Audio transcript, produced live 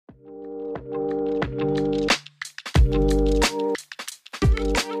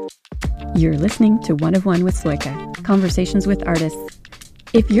You're listening to One of One with Sloika, conversations with artists.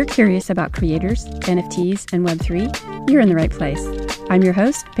 If you're curious about creators, NFTs, and Web3, you're in the right place. I'm your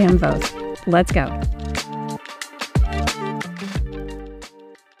host, Pam Voth. Let's go.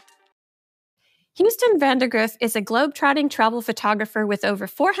 Houston Vandergriff is a globe-trotting travel photographer with over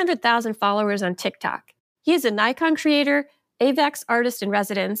 400,000 followers on TikTok. He is a Nikon creator, AVAX artist in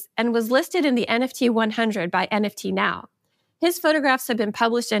residence, and was listed in the NFT 100 by NFT Now. His photographs have been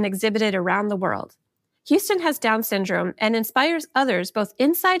published and exhibited around the world. Houston has Down syndrome and inspires others both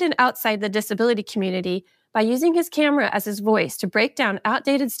inside and outside the disability community by using his camera as his voice to break down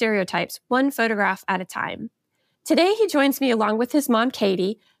outdated stereotypes one photograph at a time. Today, he joins me along with his mom,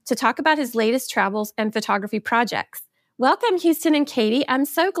 Katie, to talk about his latest travels and photography projects. Welcome, Houston and Katie. I'm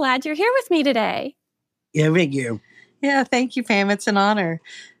so glad you're here with me today. Yeah, thank you. Yeah, thank you, Pam. It's an honor.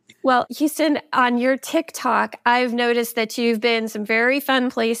 Well, Houston, on your TikTok, I've noticed that you've been some very fun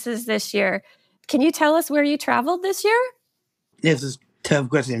places this year. Can you tell us where you traveled this year? This is a tough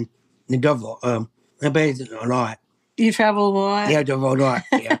question. The double. I've been a lot. You travel a lot? Yeah, I travel a lot.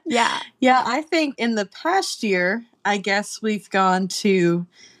 Yeah. Yeah. Yeah, I think in the past year, I guess we've gone to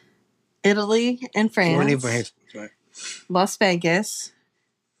Italy and France, Right. Las Vegas,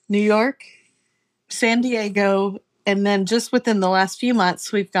 New York, San Diego, and then just within the last few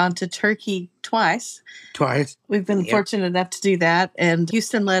months, we've gone to Turkey twice. We've been fortunate enough to do that. And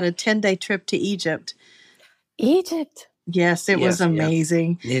Houston led a 10-day trip to Egypt. Egypt? Yes, it was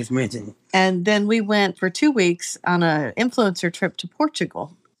amazing. Yeah. It's amazing. And then we went for 2 weeks on an influencer trip to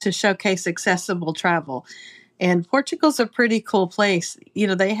Portugal to showcase accessible travel. And Portugal's a pretty cool place. You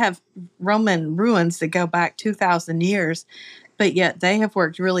know, they have Roman ruins that go back 2,000 years, but yet they have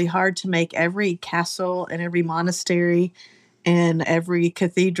worked really hard to make every castle and every monastery and every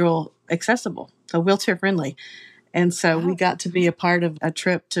cathedral accessible, so wheelchair friendly. And so we got to be a part of a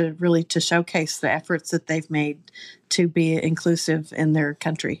trip to showcase the efforts that they've made to be inclusive in their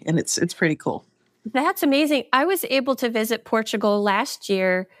country. And it's pretty cool. That's amazing. I was able to visit Portugal last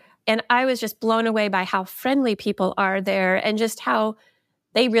year, and I was just blown away by how friendly people are there and just how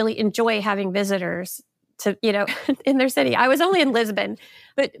they really enjoy having visitors to, in their city. I was only in Lisbon,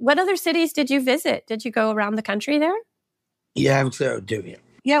 but what other cities did you visit? Did you go around the country there? Yeah, I'm so doing it.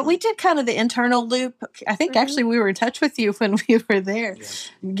 Yeah, we did kind of the internal loop. I think actually we were in touch with you when we were there,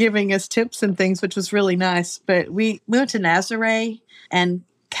 giving us tips and things, which was really nice. But we went to Nazaré and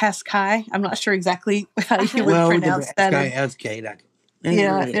Cascais. I'm not sure exactly how you would pronounce that.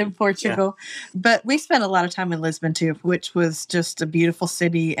 In Portugal. Yeah. But we spent a lot of time in Lisbon too, which was just a beautiful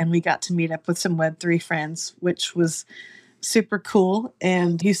city. And we got to meet up with some Web3 friends, which was super cool.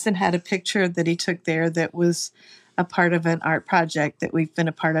 And Houston had a picture that he took there that was a part of an art project that we've been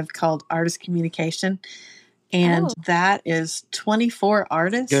a part of called Artist Communication. And that is 24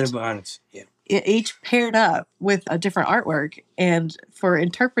 artists. Good artists, yeah. Each paired up with a different artwork and for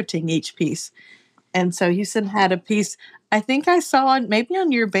interpreting each piece. And so Houston had a piece, I think I saw maybe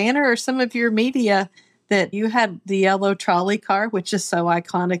on your banner or some of your media that you had the yellow trolley car, which is so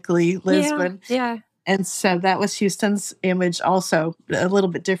iconically Lisbon. Yeah. And so that was Houston's image also, a little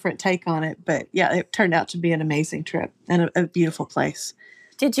bit different take on it. But yeah, it turned out to be an amazing trip and a beautiful place.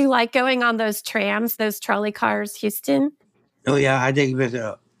 Did you like going on those trams, those trolley cars, Houston? Oh, yeah, I think it was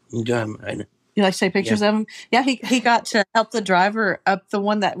You like to take pictures of him? Yeah, he got to help the driver up the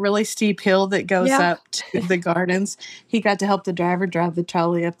one, that really steep hill that goes up to the gardens. He got to help the driver drive the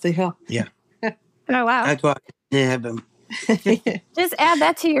trolley up the hill. Yeah. Oh, wow. That's why I have him. Just add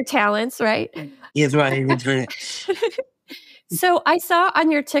that to your talents, right? Yes, right. So I saw on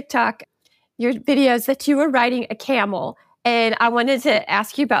your TikTok, your videos, that you were riding a camel. And I wanted to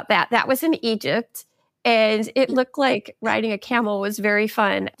ask you about that. That was in Egypt. And it looked like riding a camel was very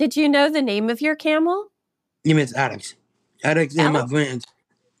fun. Did you know the name of your camel? Name is Alex. Alex and my friends.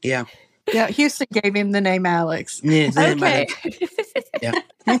 Yeah. Yeah, Houston gave him the name Alex. Yes, okay. Yeah.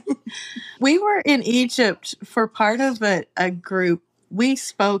 We were in Egypt for part of a group. We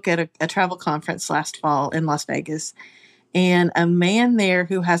spoke at a travel conference last fall in Las Vegas. And a man there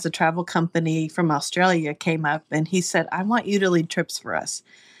who has a travel company from Australia came up and he said, I want you to lead trips for us.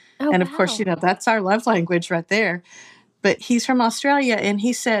 And of course, that's our love language right there. But he's from Australia, and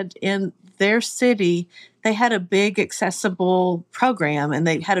he said in their city, they had a big accessible program, and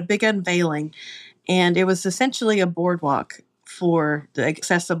they had a big unveiling. And it was essentially a boardwalk for the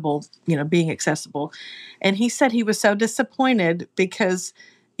accessible, being accessible. And he said he was so disappointed because,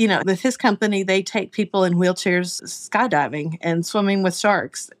 with his company, they take people in wheelchairs skydiving and swimming with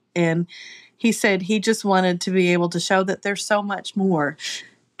sharks. And he said he just wanted to be able to show that there's so much more.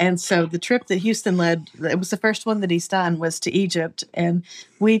 And so the trip that Houston led, it was the first one that he's done, was to Egypt. And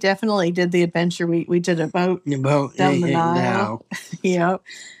we definitely did the adventure. We did a boat down the Nile,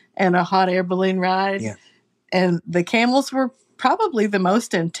 and a hot air balloon ride. Yeah. And the camels were probably the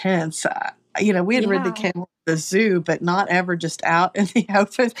most intense. We had ridden the camel at the zoo, but not ever just out in the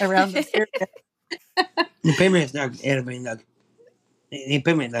open around the pyramid. The pyramid's not anything like. The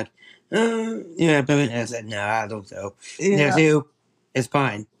pyramid like, pyramid. I said, no, I don't so. Yeah. It's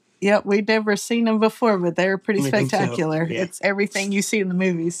fine. Yep, we'd never seen them before, but they're pretty spectacular. So. Yeah. It's everything you see in the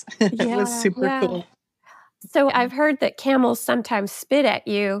movies. It was super cool. So I've heard that camels sometimes spit at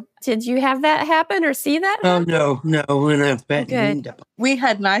you. Did you have that happen or see that happen? Oh, no. We're not betting. We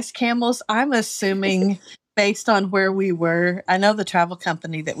had nice camels. I'm assuming based on where we were. I know the travel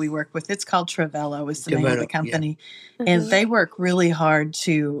company that we work with, it's called Travello is the name of the company. Yeah. And they work really hard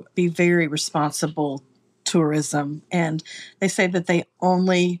to be very responsible tourism. And they say that they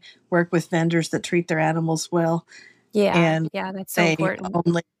only work with vendors that treat their animals well. Yeah. And that's so important.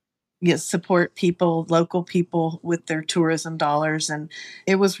 Only support people, local people with their tourism dollars. And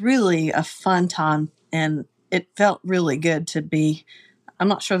it was really a fun time. And it felt really good to be, I'm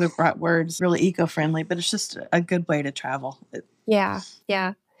not sure the right words, really eco-friendly, but it's just a good way to travel. Yeah.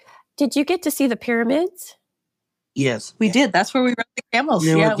 Did you get to see the pyramids? Yes. We did. That's where we rode the camels.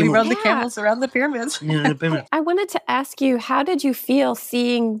 Yeah, we rode the camels around the pyramids. Yeah, the pyramids. I wanted to ask you, how did you feel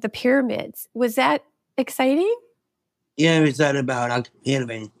seeing the pyramids? Was that exciting? Yeah, we excited about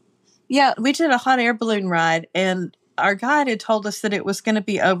anything. Yeah, we did a hot air balloon ride, and our guide had told us that it was going to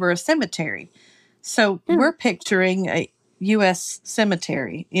be over a cemetery. So we're picturing a U.S.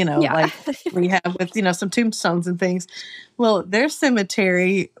 cemetery, like we have with, some tombstones and things. Well, their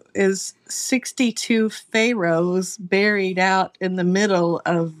cemetery is 62 pharaohs buried out in the middle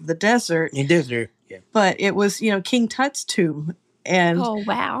of the desert. In the desert, yeah. But it was, King Tut's tomb and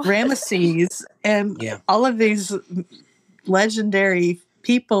Ramesses and all of these legendary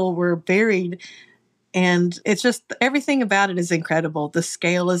people were buried. And it's just, everything about it is incredible. The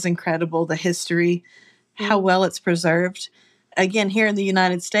scale is incredible. The history, how well it's preserved. Again, here in the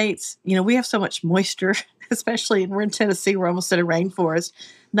United States, we have so much moisture, especially we're in Tennessee, we're almost at a rainforest.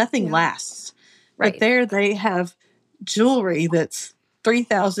 Nothing lasts. Right. But there they have jewelry that's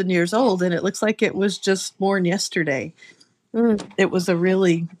 3,000 years old, and it looks like it was just worn yesterday. It was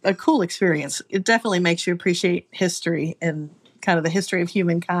a cool experience. It definitely makes you appreciate history and kind of the history of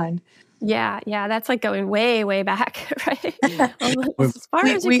humankind. Yeah, that's like going way, way back, right? As far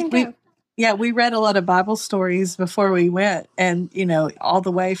as you can go. Yeah, we read a lot of Bible stories before we went, and, all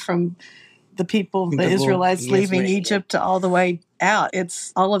the way from the the Israelites leaving Egypt to all the way out.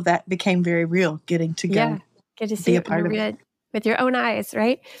 It's all of that became very real, getting to go. Get to see it with your own eyes,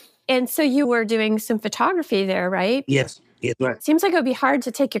 right? And so you were doing some photography there, right? Yes, right. Seems like it would be hard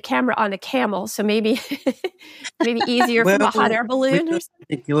to take your camera on a camel, so maybe easier from a hot air balloon or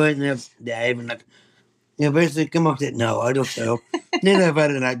something. You wouldn't have even basically come up with no, I don't know. Neither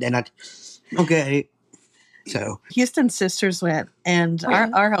about it like that. Okay. So Houston's sisters went, and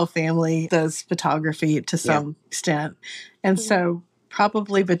our whole family does photography to some extent. And so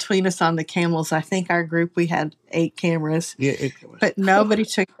probably between us on the camels, I think our group, we had 8 cameras. Yeah, 8 cameras. But nobody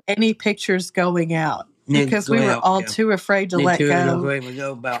took any pictures going out because we were all too afraid to let go.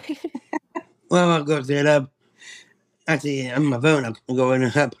 Well, I'll go set up. Actually, on my phone, I'm going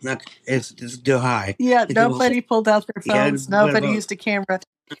up. It's still high. Yeah, nobody pulled out their phones. Nobody used a camera.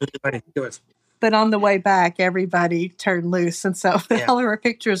 But on the way back, everybody turned loose. And so all of our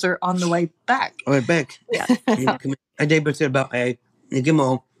pictures are on the way back. Back. Yeah. I did say about, hey, come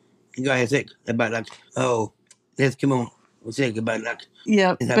on. You guys think about let's come on. We'll say about that.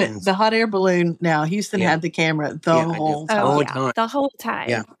 Yeah, but the hot air balloon now, Houston had the camera the whole time. The whole time.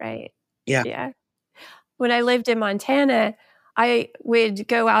 Yeah. Right. Yeah. When I lived in Montana, I would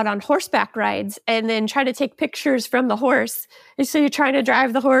go out on horseback rides and then try to take pictures from the horse. And so you're trying to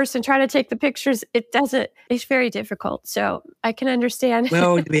drive the horse and try to take the pictures. It's very difficult. So I can understand.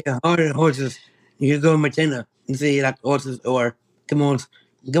 Well, to be harder horses, you go in Montana and see horses or come on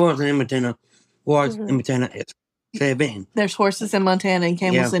in Montana. Horse in Montana is same thing. There's horses in Montana and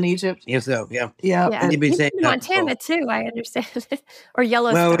camels in Egypt. Yes, so, yeah. And you'd be saying in Montana too, I understand. Or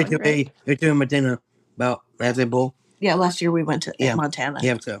Yellowstone. Well, we're doing Montana about last April. Yeah, last year we went to Montana.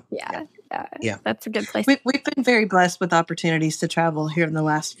 Yeah, so. Yeah. That's a good place. We've been very blessed with opportunities to travel here in the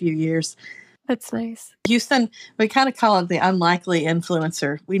last few years. That's nice. Houston, we kind of call it the unlikely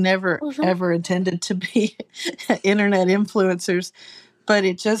influencer. We never, ever intended to be internet influencers, but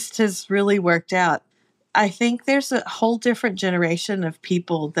it just has really worked out. I think there's a whole different generation of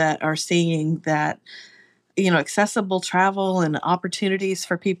people that are seeing that, accessible travel and opportunities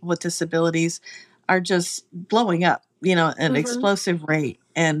for people with disabilities are just blowing up, at an explosive rate.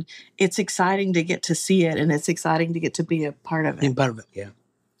 And it's exciting to get to see it, and it's exciting to get to be a part of it. Being part of it, yeah.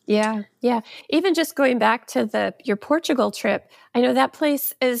 Yeah, yeah. Even just going back to your Portugal trip, I know that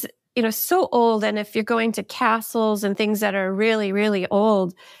place is, so old. And if you're going to castles and things that are really, really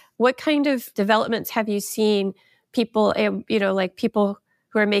old, what kind of developments have you seen people, like people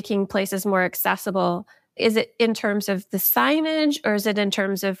who are making places more accessible? Is it in terms of the signage, or is it in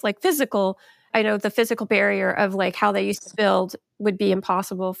terms of like physical? I know the physical barrier of like how they used to build would be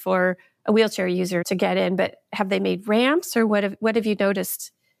impossible for a wheelchair user to get in, but have they made ramps, or what have you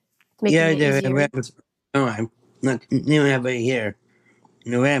noticed making it the easier? rabbits. No, I'm not. You don't have it here.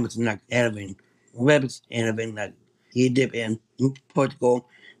 The rabbits are not elevating. Rabbits elevating like you dip in Portugal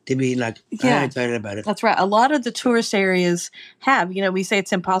to be like I'm excited about it. That's right. A lot of the tourist areas have, we say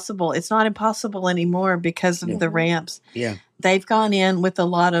it's impossible. It's not impossible anymore because of the ramps. Yeah. They've gone in with a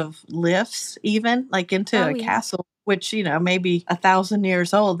lot of lifts, even like into a castle, which, maybe 1,000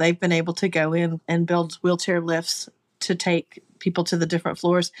 years old. They've been able to go in and build wheelchair lifts to take people to the different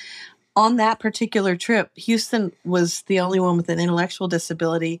floors. On that particular trip, Houston was the only one with an intellectual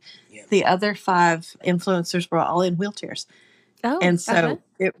disability. Yeah. The other 5 influencers were all in wheelchairs. Oh, and so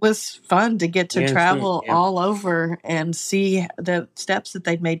it was fun to get to travel all over and see the steps that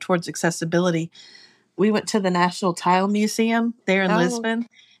they'd made towards accessibility. We went to the National Tile Museum there in Lisbon,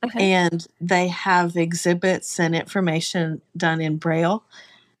 and they have exhibits and information done in Braille.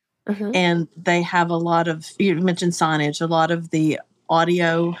 And they have a lot of, you mentioned signage, a lot of the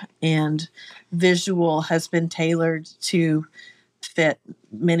audio and visual has been tailored to fit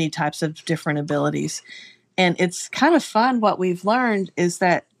many types of different abilities. And it's kind of fun. What we've learned is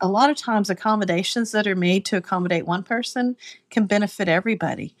that a lot of times accommodations that are made to accommodate one person can benefit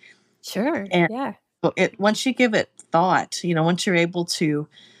everybody. Sure. And once you give it thought, once you're able to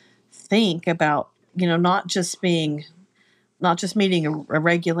think about, not just meeting a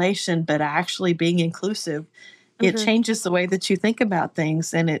regulation, but actually being inclusive, it changes the way that you think about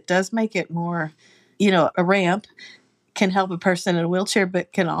things. And it does make it more, a ramp can help a person in a wheelchair,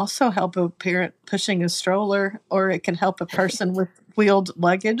 but can also help a parent pushing a stroller, or it can help a person with wheeled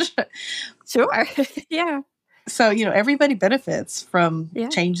luggage. Sure. Yeah. So, everybody benefits from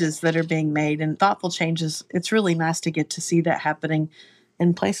changes that are being made, and thoughtful changes. It's really nice to get to see that happening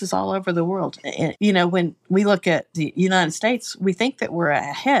in places all over the world. And, when we look at the United States, we think that we're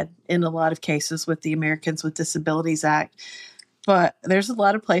ahead in a lot of cases with the Americans with Disabilities Act. But there's a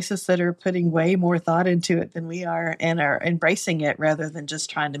lot of places that are putting way more thought into it than we are, and are embracing it rather than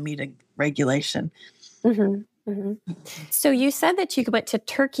just trying to meet a regulation. So you said that you went to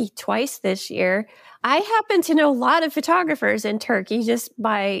Turkey twice this year. I happen to know a lot of photographers in Turkey just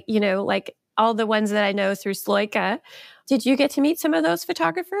by, like all the ones that I know through Sloika. Did you get to meet some of those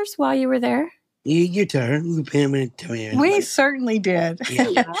photographers while you were there? Your turn. We certainly did.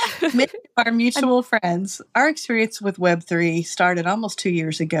 Yeah. Many of our mutual friends. Our experience with Web3 started almost 2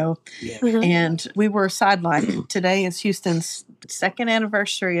 years ago, and we were sidelined. Today is Houston's 2nd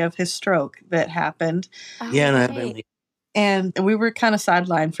anniversary of his stroke that happened. And we were kind of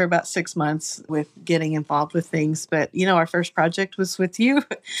sidelined for about 6 months with getting involved with things. But, our first project was with you.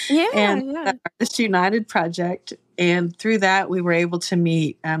 The Artists United project. And through that, we were able to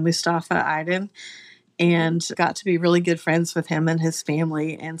meet Mustafa Aydin and got to be really good friends with him and his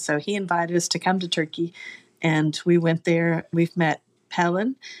family. And so he invited us to come to Turkey. And we went there. We've met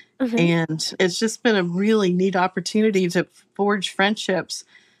Pelin. And it's just been a really neat opportunity to forge friendships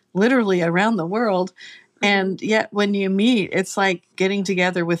literally around the world. And yet when you meet, it's like getting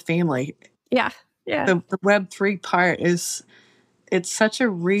together with family. Yeah. The Web3 part it's such a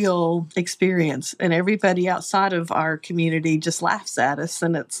real experience. And everybody outside of our community just laughs at us.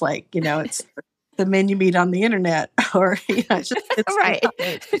 And it's like, it's the men you meet on the internet, or, it's right.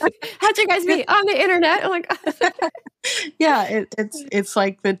 How'd you guys meet on the internet? I'm like, it's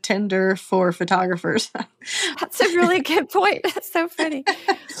like the Tinder for photographers. That's a really good point. That's so funny.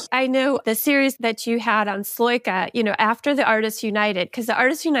 I know the series that you had on Sloika, after the Artists United, because the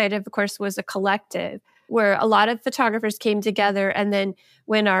Artists United, of course, was a collective where a lot of photographers came together. And then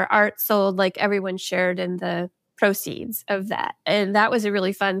when our art sold, like everyone shared in the proceeds of that. And that was a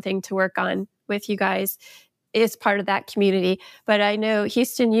really fun thing to work on with you guys. Is part of that community. But I know,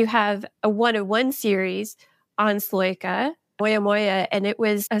 Houston, you have a 101 series on Sloika, Moya Moya, and it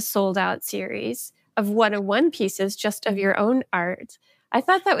was a sold-out series of 101 pieces just of your own art. I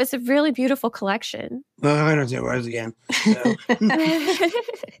thought that was a really beautiful collection. Well, I don't say words again. So.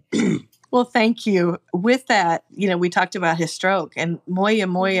 Well, thank you. With that, we talked about his stroke, and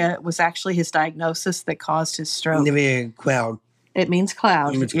Moya was actually his diagnosis that caused his stroke. The cloud. It means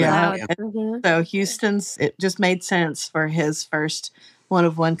cloud. It means yeah. cloud, Mm-hmm. So Houston's, it just made sense for his first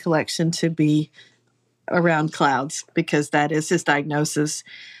one-of-one collection to be around clouds because that is his diagnosis.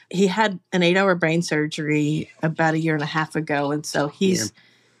 He had an 8-hour brain surgery about 1.5 years ago, and so he's,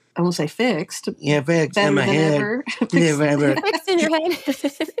 I won't say fixed. Yeah, fixed better in my than head. ever. Yeah, forever. Fixed in your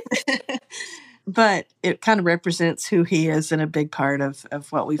head. But it kind of represents who he is and a big part of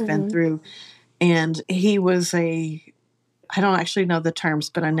what we've been through. And he was I don't actually know the terms,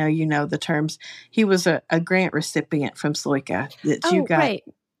 but I know you know the terms. He was a grant recipient from Sloika that you got. Right.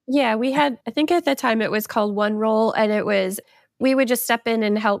 Yeah, we had, I think at the time it was called One Roll, and we would just step in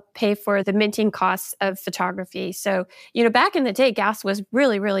and help pay for the minting costs of photography. So, back in the day, gas was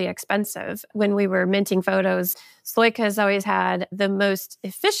really, really expensive when we were minting photos. Sloika has always had the most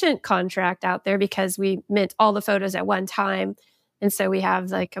efficient contract out there because we mint all the photos at one time. And so we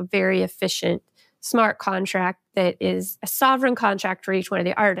have like a very efficient, smart contract that is a sovereign contract for each one of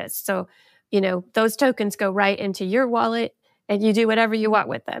the artists. So, those tokens go right into your wallet and you do whatever you want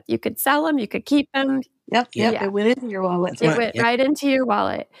with them. You could sell them, you could keep them. Yep. Yeah. It went into your wallet. It went right into your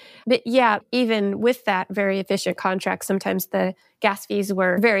wallet. But yeah, even with that very efficient contract, sometimes the gas fees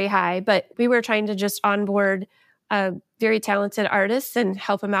were very high, but we were trying to just onboard very talented artists and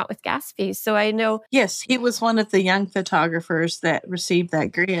help them out with gas fees. So I know. Yes, he was one of the young photographers that received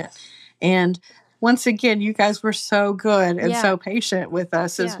that grant. And once again, you guys were so good and so patient with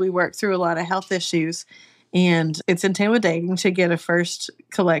us as we worked through a lot of health issues. And it's intimidating to get a first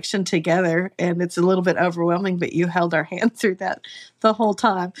collection together. And it's a little bit overwhelming, but you held our hand through that the whole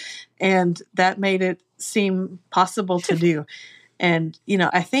time. And that made it seem possible to do. And,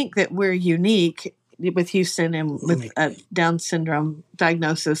 I think that we're unique with Houston and with a Down syndrome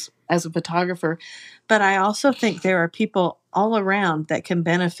diagnosis as a photographer. But I also think there are people all around that can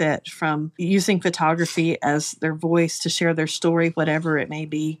benefit from using photography as their voice to share their story, whatever it may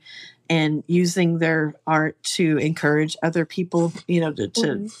be, and using their art to encourage other people,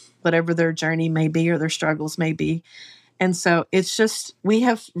 to whatever their journey may be or their struggles may be. And so it's just, we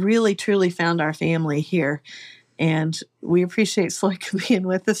have really, truly found our family here. And we appreciate Sloika being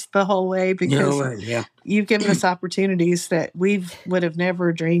with us the whole way because you've given us opportunities that we would have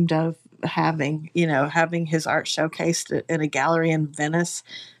never dreamed of having his art showcased in a gallery in Venice.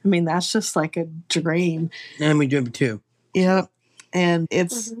 I mean, that's just like a dream. And we do it too. Yeah. And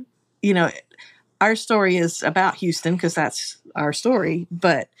it's, our story is about Houston because that's our story.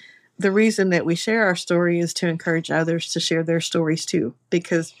 But the reason that we share our story is to encourage others to share their stories too,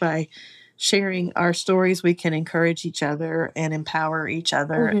 because by sharing our stories, we can encourage each other and empower each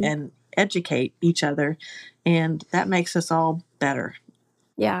other and educate each other. And that makes us all better.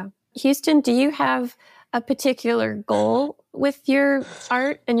 Yeah. Houston, do you have a particular goal with your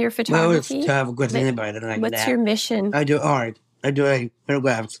art and your photography? Well, it's tough with anybody like What's that. your mission? I do art. I do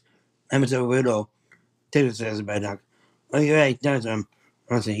photographs. I'm so little. Taylor says about that. Oh, you're right. That's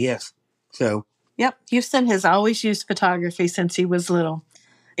I say yes. So. Yep. Houston has always used photography since he was little.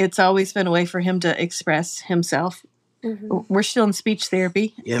 It's always been a way for him to express himself. We're still in speech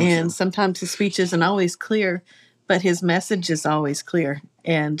therapy, and sometimes his speech isn't always clear, but his message is always clear.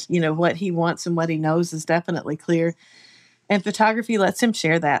 And, what he wants and what he knows is definitely clear. And photography lets him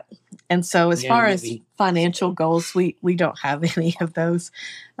share that. And so as far as financial goals, we don't have any of those.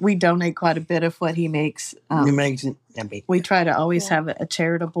 We donate quite a bit of what he makes. We try to always have a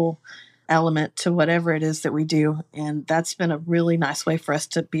charitable element to whatever it is that we do. And that's been a really nice way for us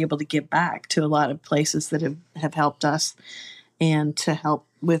to be able to give back to a lot of places that have helped us and to help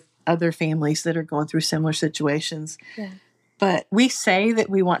with other families that are going through similar situations. Yeah. But we say that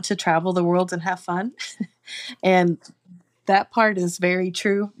we want to travel the world and have fun. And that part is very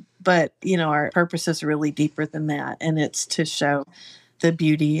true. But, our purpose is really deeper than that. And it's to show the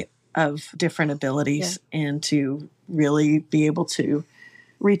beauty of different abilities and to really be able to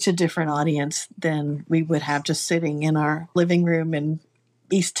reach a different audience than we would have just sitting in our living room in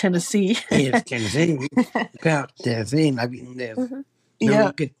East Tennessee. Yes, Tennessee. Tennessee.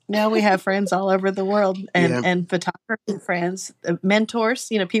 Now we have friends all over the world and photography friends, mentors,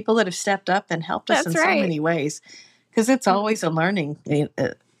 people that have stepped up and helped us in so many ways. Because it's always a learning.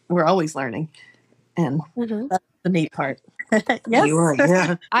 We're always learning. And that's the neat part. Yes. You are,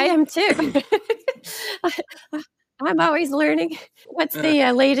 yeah. I am too. I'm always learning. What's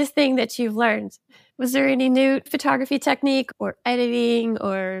the latest thing that you've learned? Was there any new photography technique or editing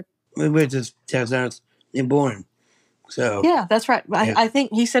or? We're just born. So yeah, that's right. I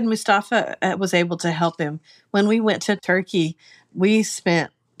think he said Mustafa was able to help him. When we went to Turkey, we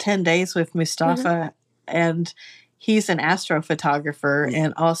spent 10 days with Mustafa, and he's an astrophotographer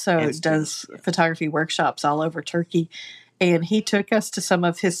and also does photography workshops all over Turkey. And he took us to some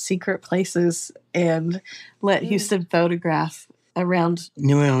of his secret places and let Houston photograph around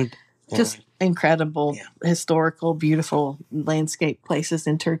just incredible, historical, beautiful landscape places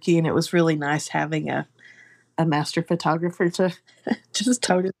in Turkey. And it was really nice having a master photographer to just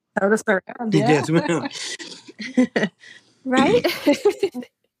tote us around. Yeah. Right?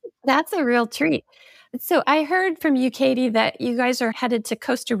 That's a real treat. So I heard from you, Katie, that you guys are headed to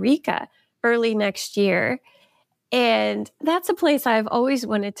Costa Rica early next year. And that's a place I've always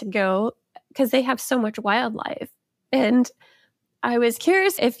wanted to go because they have so much wildlife. And I was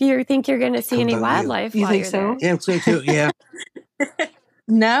curious if you think you're going to see any wildlife. You while think you're so? there. Yeah, so too. Yeah.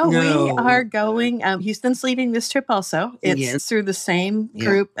 No, we are going. Houston's leading this trip also. It's through the same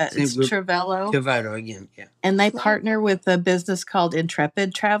group. It's Travello. Travello again, yeah. And they partner with a business called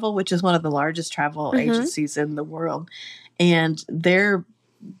Intrepid Travel, which is one of the largest travel agencies in the world. And their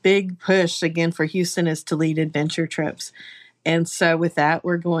big push, again, for Houston is to lead adventure trips. And so with that,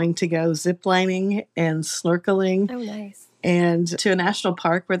 we're going to go ziplining and snorkeling. Oh, nice. And to a national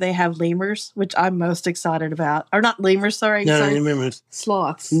park where they have lemurs, which I'm most excited about. Or not lemurs, sorry. No, lemurs.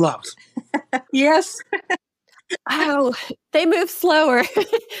 Sloths. Sloths. Yes. Oh, they move slower.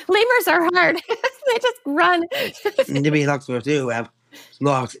 Lemurs are hard. They just run. And to be lucky too, have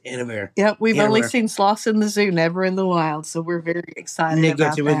sloths anywhere. Yep, we've only seen sloths in the zoo, never in the wild. So we're very excited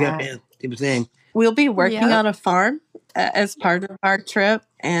about that. We'll be working on a farm as part of our trip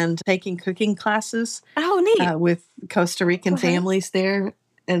and taking cooking classes. Oh, neat. With Costa Rican families there.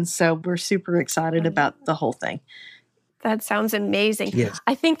 And so we're super excited about the whole thing. That sounds amazing. Yes.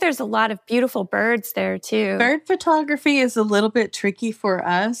 I think there's a lot of beautiful birds there, too. Bird photography is a little bit tricky for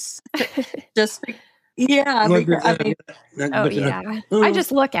us. Just I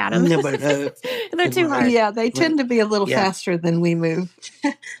just look at them. They're too hard. Yeah, they tend to be a little faster than we move.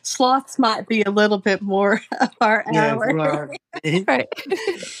 Sloths might be a little bit more of our hour. Right.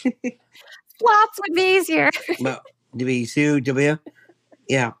 Sloths would be easier. Well, to be sued,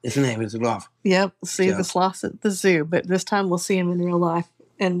 yeah, it's the name. It's a sloth. Yep, see the sloths at the zoo, but this time we'll see them in real life.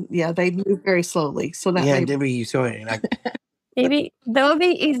 And they move very slowly. So that maybe they'll be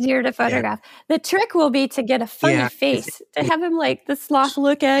easier to photograph. The trick will be to get a funny face, to have him like the sloth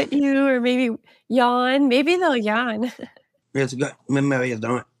look at you or maybe yawn. Maybe they'll yawn. It's good. Mary is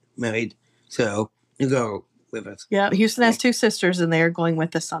not married, so you go with us. Yeah, Houston has 2 sisters and they are going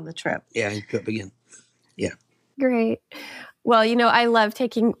with us on the trip. Yeah, trip again. Yeah. Great. Well, I love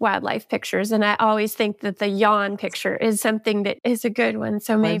taking wildlife pictures, and I always think that the yawn picture is something that is a good one.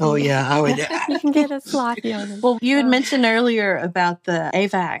 So maybe you can get a sloth yawn. Well, you had mentioned earlier about the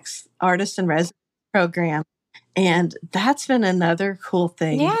AVAX Artist in Residence program, and that's been another cool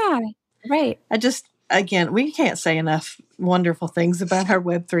thing. Yeah, right. Again, we can't say enough wonderful things about our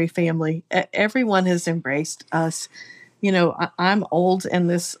Web3 family. Everyone has embraced us. I'm old in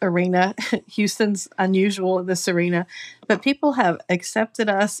this arena. Houston's unusual in this arena. But people have accepted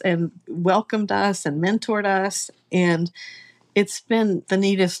us and welcomed us and mentored us. And it's been the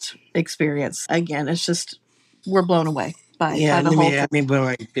neatest experience. Again, it's just, we're blown away by the whole thing.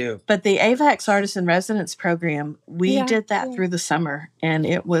 But the AVAX Artist in Residence program, we did that through the summer. And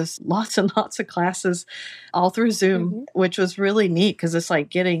it was lots and lots of classes all through Zoom, which was really neat because it's like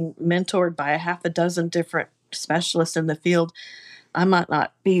getting mentored by a half a dozen different specialists in the field. I might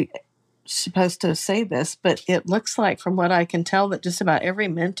not be supposed to say this, but it looks like, from what I can tell, that just about every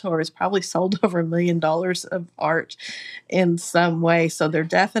mentor has probably sold over $1 million of art in some way. So they're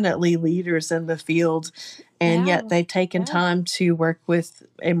definitely leaders in the field. And yet they've taken time to work with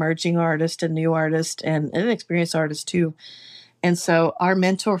emerging artists and new artists and experienced artists too. And so our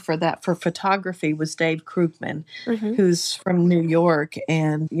mentor for photography was Dave Krugman, who's from New York.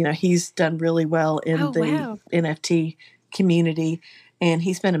 And, he's done really well in the NFT community. And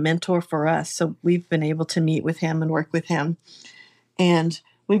he's been a mentor for us. So we've been able to meet with him and work with him. And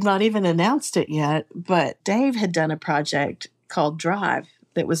we've not even announced it yet, but Dave had done a project called Drive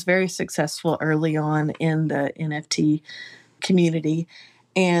that was very successful early on in the NFT community.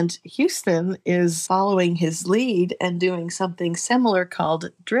 And Houston is following his lead and doing something similar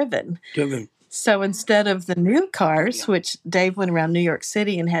called Driven. So instead of the new cars, which Dave went around New York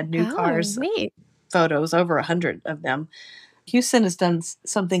City and had new cars, photos, over 100 of them, Houston has done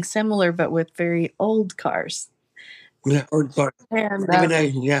something similar, but with very old cars. Yeah, old cars. And,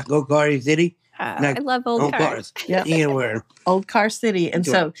 Old Car City. I love old cars. Yeah, anywhere. Old Car City. And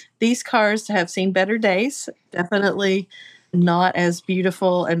so these cars have seen better days. Definitely not as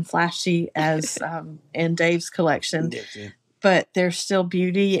beautiful and flashy as in Dave's collection. but there's still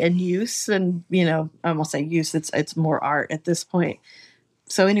beauty and use. And, I won't say use, it's more art at this point.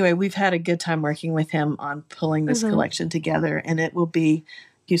 So anyway, we've had a good time working with him on pulling this collection together, and it will be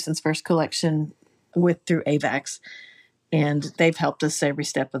Houston's first collection through AVAX. And they've helped us every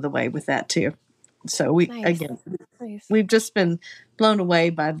step of the way with that too. So we've just been blown away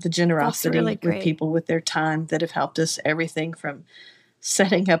by the generosity with people with their time that have helped us. Everything from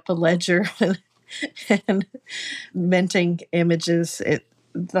setting up a ledger and minting images.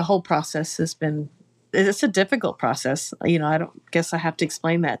 The whole process it's a difficult process. I don't guess I have to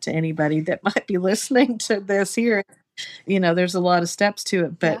explain that to anybody that might be listening to this here. There's a lot of steps to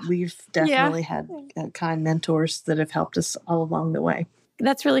it, but we've definitely had kind mentors that have helped us all along the way.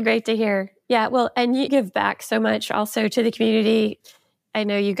 That's really great to hear. Yeah, well, and you give back so much also to the community. I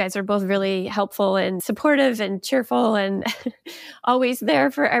know you guys are both really helpful and supportive and cheerful and always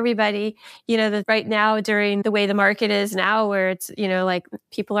there for everybody. That right now, during the way the market is now, where it's, like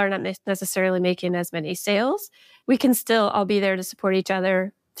people are not necessarily making as many sales, we can still all be there to support each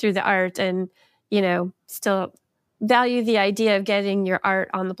other through the art and, still value the idea of getting your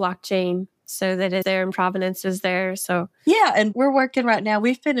art on the blockchain so that it's there and provenance is there. So yeah, and we're working right now.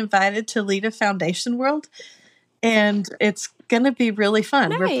 We've been invited to lead a foundation world, and it's going to be really fun.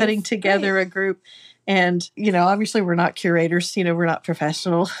 Nice, we're putting together a group, and obviously we're not curators. We're not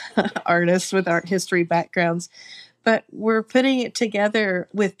professional artists with art history backgrounds, but we're putting it together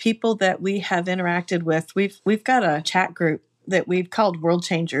with people that we have interacted with. We've got a chat group that we've called World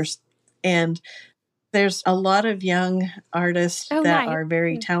Changers, and there's a lot of young artists that are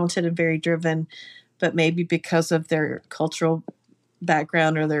very talented and very driven, but maybe because of their cultural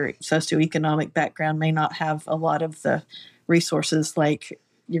background or their socioeconomic background may not have a lot of the resources like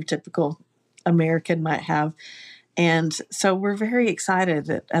your typical American might have. And so we're very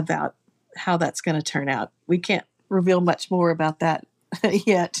excited about how that's going to turn out. We can't reveal much more about that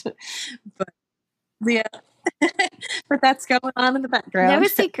yet, but yeah. But that's going on in the background. No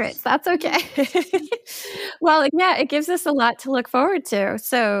secrets. That's okay. Well, yeah, it gives us a lot to look forward to.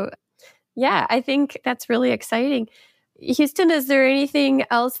 So, yeah, I think that's really exciting. Houston, is there anything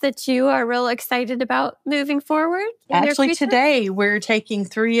else that you are real excited about moving forward? Actually, today we're taking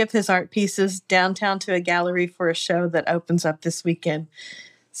 3 of his art pieces downtown to a gallery for a show that opens up this weekend.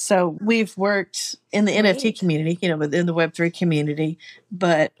 So we've worked in the NFT community, within the Web3 community,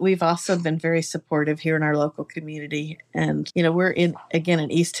 but we've also been very supportive here in our local community. And, we're in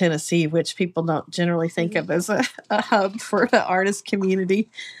East Tennessee, which people don't generally think of as a hub for the artist community,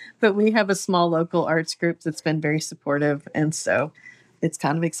 but we have a small local arts group that's been very supportive. And so it's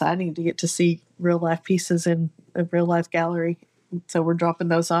kind of exciting to get to see real life pieces in a real life gallery. So we're dropping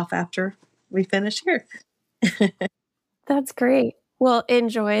those off after we finish here. That's great. Well,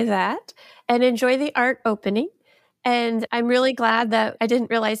 enjoy that and enjoy the art opening. And I'm really glad that I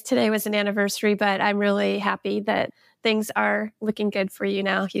didn't realize today was an anniversary, but I'm really happy that things are looking good for you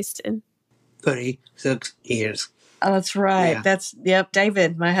now, Houston. 36 years. Oh, that's right. Yeah.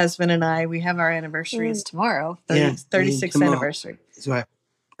 David, my husband, and I, we have our anniversaries tomorrow, 36th anniversary. That's right.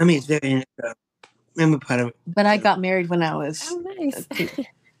 I mean, it's very, I'm a part of it. But I got married when I was... Oh, nice.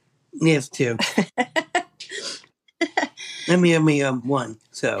 Yes, too. I mean, one,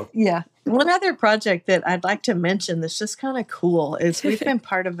 so. Yeah. One other project that I'd like to mention that's just kind of cool is we've been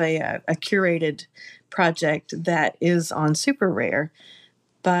part of a curated project that is on Super Rare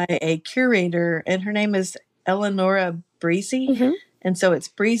by a curator, and her name is Eleonora Breezy. Mm-hmm. And so it's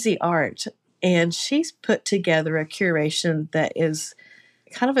Breezy Art. And she's put together a curation that is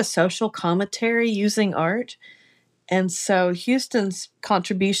kind of a social commentary using art. And so Houston's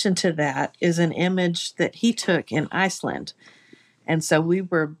contribution to that is an image that he took in Iceland. And so we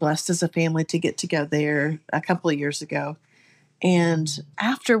were blessed as a family to get to go there a couple of years ago. And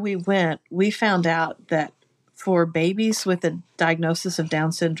after we went, we found out that for babies with a diagnosis of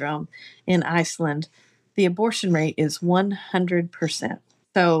Down syndrome in Iceland, the abortion rate is 100%.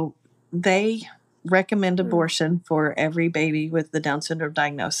 So they recommend abortion for every baby with the Down syndrome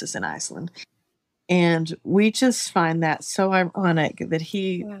diagnosis in Iceland. And we just find that so ironic that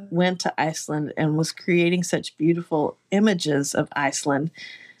he went to Iceland and was creating such beautiful images of Iceland.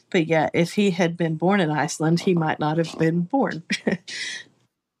 But yet, if he had been born in Iceland, he might not have been born.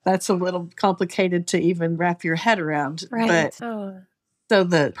 That's a little complicated to even wrap your head around. Right. But so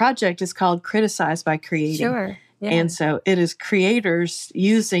the project is called Criticize by Creating. Sure. Yeah. And so it is creators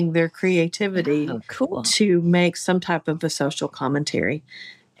using their creativity to make some type of a social commentary.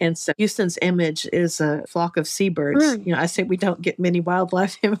 And so Houston's image is a flock of seabirds. I say we don't get many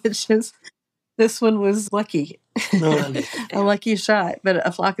wildlife images This one was lucky. No, A lucky shot. But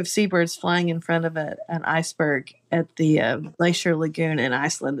a flock of seabirds flying in front of an iceberg at the Glacier Lagoon in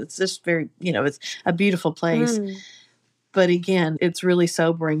Iceland. It's just very, it's a beautiful place. But again, it's really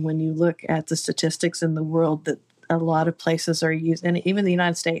sobering when you look at the statistics in the world that a lot of places are used, and even the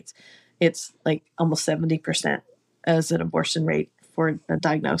United States, it's like almost 70% as an abortion rate for a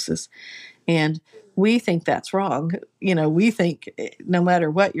diagnosis. And we think that's wrong. We think no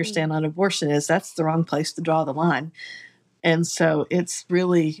matter what your stand on abortion is, that's the wrong place to draw the line. And so it's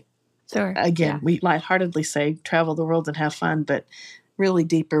really, we lightheartedly say travel the world and have fun, but really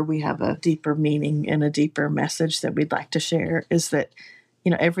deeper, we have a deeper meaning and a deeper message that we'd like to share is that,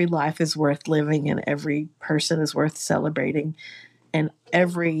 every life is worth living and every person is worth celebrating and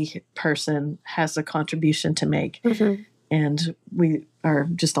every person has a contribution to make. And we are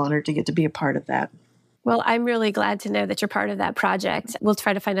just honored to get to be a part of that. Well, I'm really glad to know that you're part of that project. We'll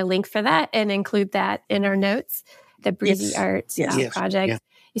try to find a link for that and include that in our notes, the Breezy Arts project. Yeah.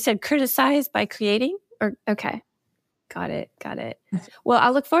 You said criticize by creating? Okay. Got it. Well,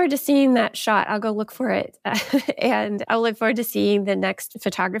 I'll look forward to seeing that shot. I'll go look for it. And I'll look forward to seeing the next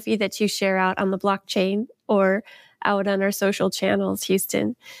photography that you share out on the blockchain or out on our social channels,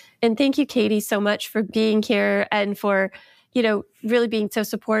 Houston. And thank you, Katie, so much for being here and for, really being so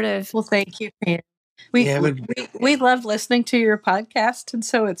supportive. Well, thank you, Pam. We love listening to your podcast, and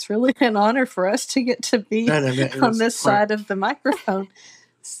so it's really an honor for us to get to be on this side of the microphone.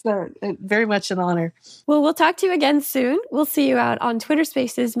 So very much an honor. Well, we'll talk to you again soon. We'll see you out on Twitter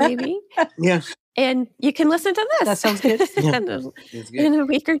Spaces, maybe. Yes. And you can listen to this. That sounds good. In a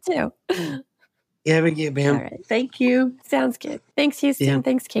week or two. Yeah, we get Pam. All right. Thank you. Sounds good. Thanks, Houston. Yeah.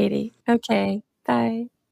 Thanks, Katie. Okay. Bye.